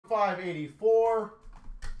584.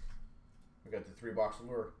 We got the 3-box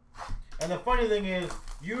Allure. And the funny thing is,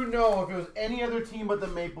 you know, if it was any other team but the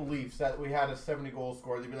Maple Leafs that we had a 70-goal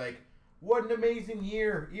score, they'd be like, what an amazing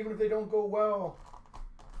year, even if they don't go well.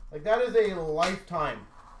 Like, that is a lifetime.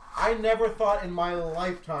 I never thought in my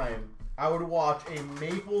lifetime I would watch a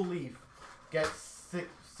Maple Leaf get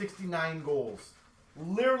 69 goals.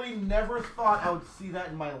 Literally never thought I would see that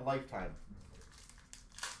in my lifetime.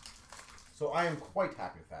 So I am quite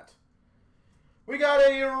happy with that. We got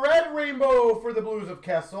a red rainbow for the Blues of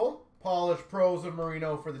Kessel. Polished Pros of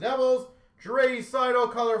Marino for the Devils. Dre Seidel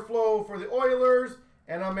Color Flow for the Oilers.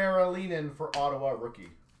 And Amara Leanin for Ottawa rookie.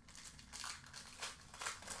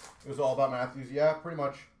 It was all about Matthews. Yeah, pretty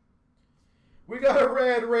much. We got a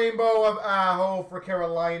red rainbow of Aho for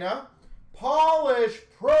Carolina. Polished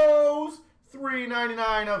Pros.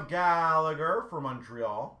 $3.99 of Gallagher for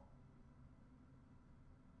Montreal.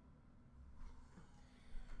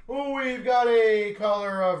 We've got a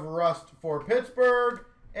color of Rust for Pittsburgh.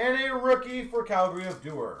 And a rookie for Calgary of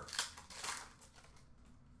Dewar.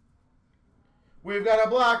 We've got a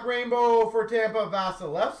black rainbow for Tampa,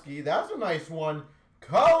 Vasilevsky. That's a nice one.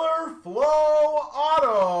 Color Flow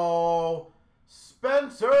Auto.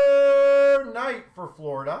 Spencer Knight for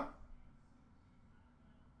Florida.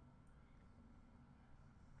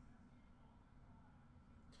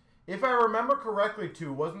 If I remember correctly,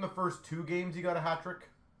 too, wasn't the first 2 games he got a hat trick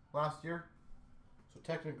last year? So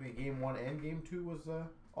technically, game 1 and game 2 was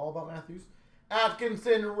all about Matthews.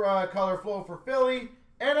 Atkinson Color Flow for Philly,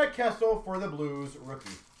 and a Kessel for the Blues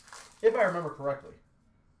rookie, if I remember correctly.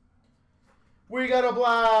 We got a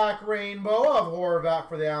black rainbow of Horvat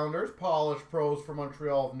for the Islanders, Polished Pros for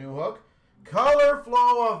Montreal of Newhook, Color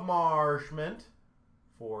Flow of Marshment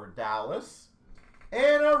for Dallas,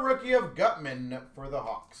 and a rookie of Gutman for the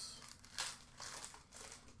Hawks.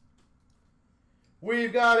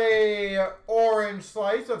 We've got a orange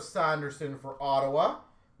slice of Sanderson for Ottawa.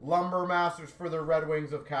 Lumber Masters for the Red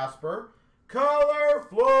Wings of Casper. Color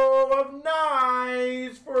Flow of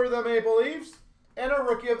Nice for the Maple Leafs. And a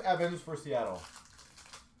rookie of Evans for Seattle.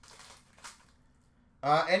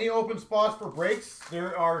 Any open spots for breaks?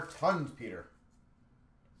 There are tons, Peter.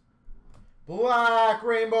 Black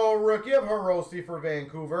Rainbow rookie of Hiroshi for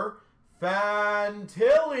Vancouver.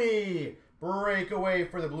 Fantilli breakaway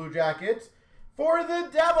for the Blue Jackets. For the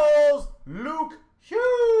Devils, Luke Hughes,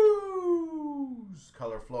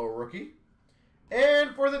 Color Flow rookie.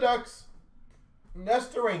 And for the Ducks,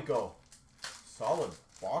 Nestorenko. Solid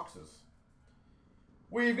boxes.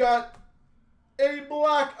 We've got a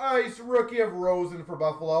Black Ice rookie of Rosen for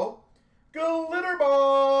Buffalo. Glitter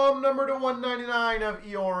Bomb, number to 199 of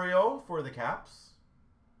Iorio for the Caps.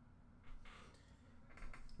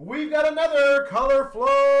 We've got another Color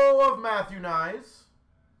Flow of Matthew Nyes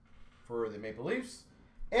for the Maple Leafs.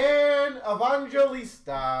 And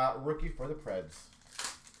Evangelista, rookie for the Preds.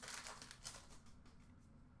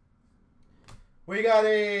 We got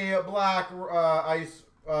a black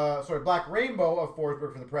black rainbow of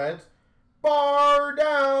Forsberg for the Preds. Bar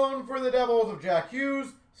down for the Devils of Jack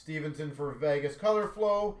Hughes. Stevenson for Vegas Color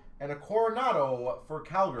Flow. And a Coronado for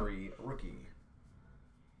Calgary rookie.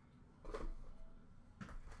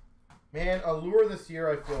 Man, Allure this year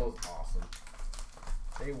I feel is awesome.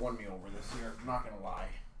 They won me over this year, I'm not going to lie.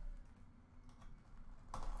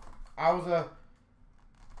 I was a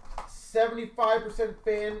 75%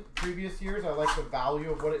 fan previous years. I like the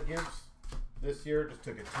value of what it gives. This year just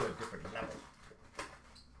took it to a different level.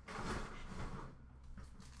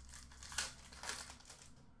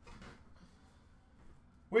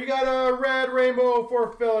 We got a red rainbow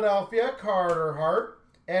for Philadelphia, Carter Hart,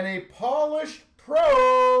 and a Polished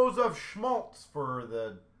Pros of Schmaltz for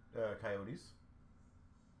the Coyotes.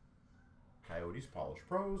 Coyotes, Polished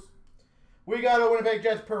Pros. We got a Winnipeg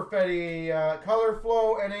Jets Perfetti Color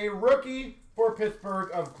Flow and a rookie for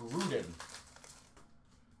Pittsburgh of Gruden.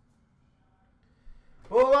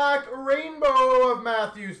 Black Rainbow of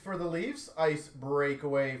Matthews for the Leafs. Ice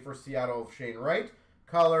Breakaway for Seattle of Shane Wright.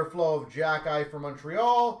 Color Flow of Jack Eye for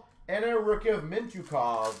Montreal. And a rookie of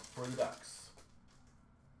Mintyukov for the Ducks.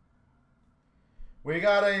 We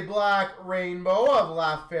got a Black Rainbow of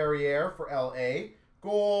Laferriere for LA.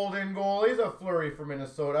 Golden Goalies of Fleury for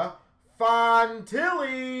Minnesota.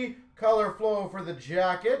 Fantilli Color Flow for the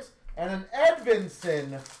Jackets. And an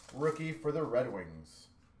Edvinson rookie for the Red Wings.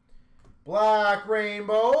 Black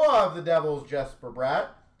Rainbow of the Devils, Jesper Bratt.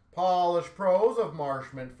 Polished Pros of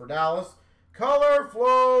Marshment for Dallas. Color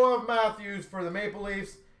Flow of Matthews for the Maple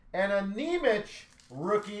Leafs. And a Nemec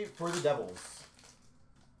rookie for the Devils.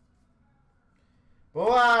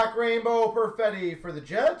 Black Rainbow Perfetti for the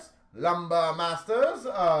Jets. Lumber Masters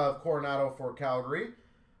of Coronado for Calgary.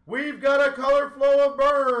 We've got a color flow of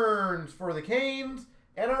Burns for the Canes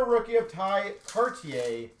and a rookie of Ty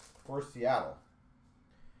Cartier for Seattle.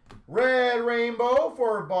 Red Rainbow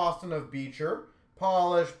for Boston of Beecher.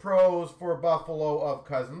 Polished Pros for Buffalo of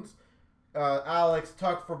Cousins. Alex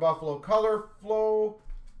Tuck for Buffalo Color Flow.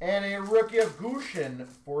 And a rookie of Gushin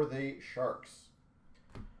for the Sharks.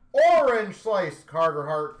 Orange Slice Carter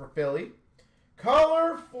Hart for Philly.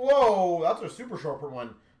 Color Flow, that's a super short print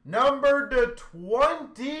one. Numbered to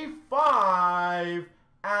 25,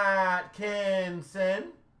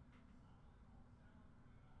 Atkinson.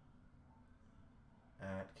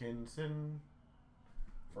 Atkinson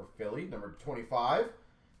for Philly, number 25.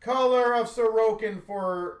 Color of Sorokin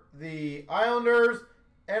for the Islanders.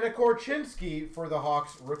 And a Korchinski for the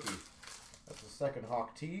Hawks rookie. That's the second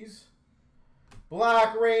Hawk tease.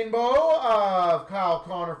 Black Rainbow of Kyle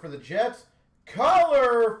Connor for the Jets.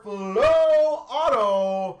 Color Flow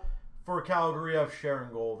Auto for Calgary of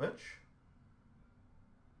Sharangovich.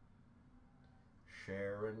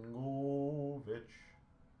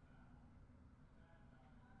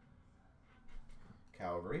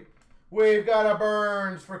 Calgary. We've got a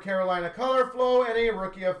Burns for Carolina Color Flow and a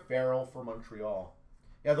rookie of Farrell for Montreal.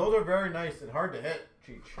 Yeah, those are very nice and hard to hit,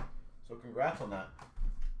 Cheech. So congrats on that.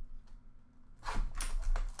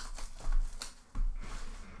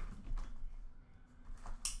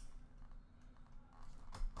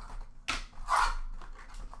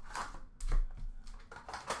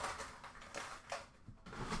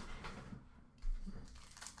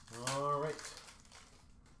 All right.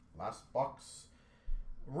 Last box.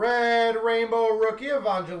 Red Rainbow rookie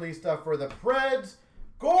Evangelista for the Preds.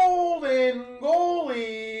 Golden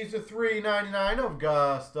Goalies to $3.99 of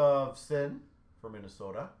Gustafsson for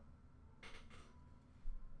Minnesota.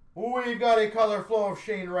 We've got a color flow of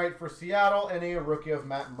Shane Wright for Seattle and a rookie of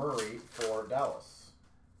Matt Murray for Dallas.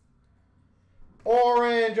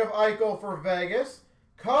 Orange of Eichel for Vegas.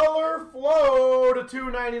 Color flow to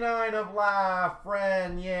 $2.99 of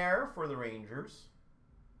Lafreniere for the Rangers.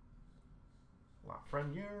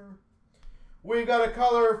 Lafreniere. We've got a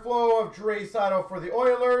color flow of Dre Sato for the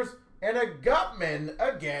Oilers and a Gutman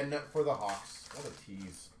again for the Hawks. What a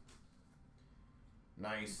tease.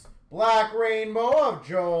 Nice. Black Rainbow of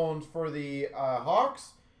Jones for the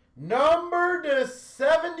Hawks. Number to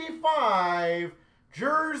 75.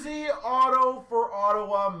 Jersey Auto for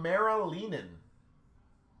Ottawa, Marilinen.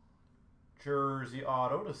 Jersey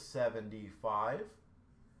Auto to 75.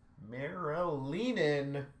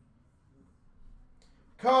 Marilinen.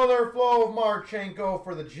 Color flow of Marchenko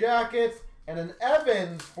for the Jackets and an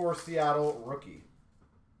Evans for Seattle rookie.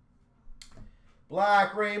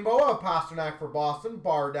 Black Rainbow of Pasternak for Boston.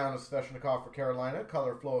 Bar down of Svechnikov for Carolina.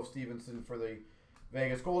 Color flow of Stevenson for the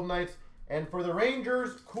Vegas Golden Knights. And for the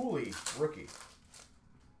Rangers, Cooley rookie.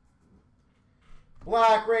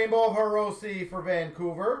 Black Rainbow of Hirose for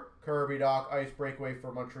Vancouver. Kirby Doc Ice Breakaway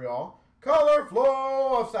for Montreal. Color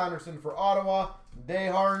flow of Sanderson for Ottawa.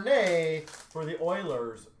 Desharnais for the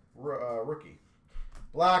Oilers rookie.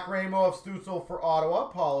 Black Rainbow of Stützle for Ottawa.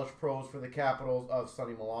 Polished Pros for the Capitals of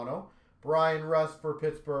Sonny Milano. Brian Rust for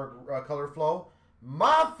Pittsburgh color flow.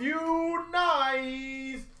 Matthew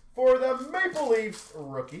Nyes for the Maple Leafs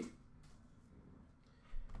rookie.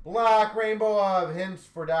 Black Rainbow of Hintz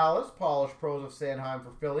for Dallas. Polished Pros of Sanheim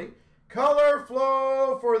for Philly. Color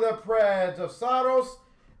flow for the Preds of Saros.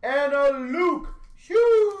 And a Luke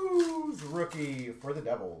Hughes rookie for the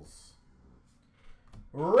Devils.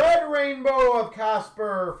 Red Rainbow of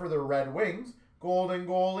Casper for the Red Wings. Golden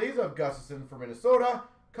Goalies of Gustafsson for Minnesota.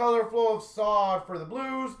 Color flow of Sod for the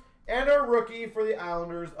Blues. And a rookie for the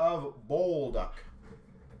Islanders of Bolduc.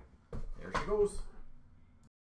 There she goes.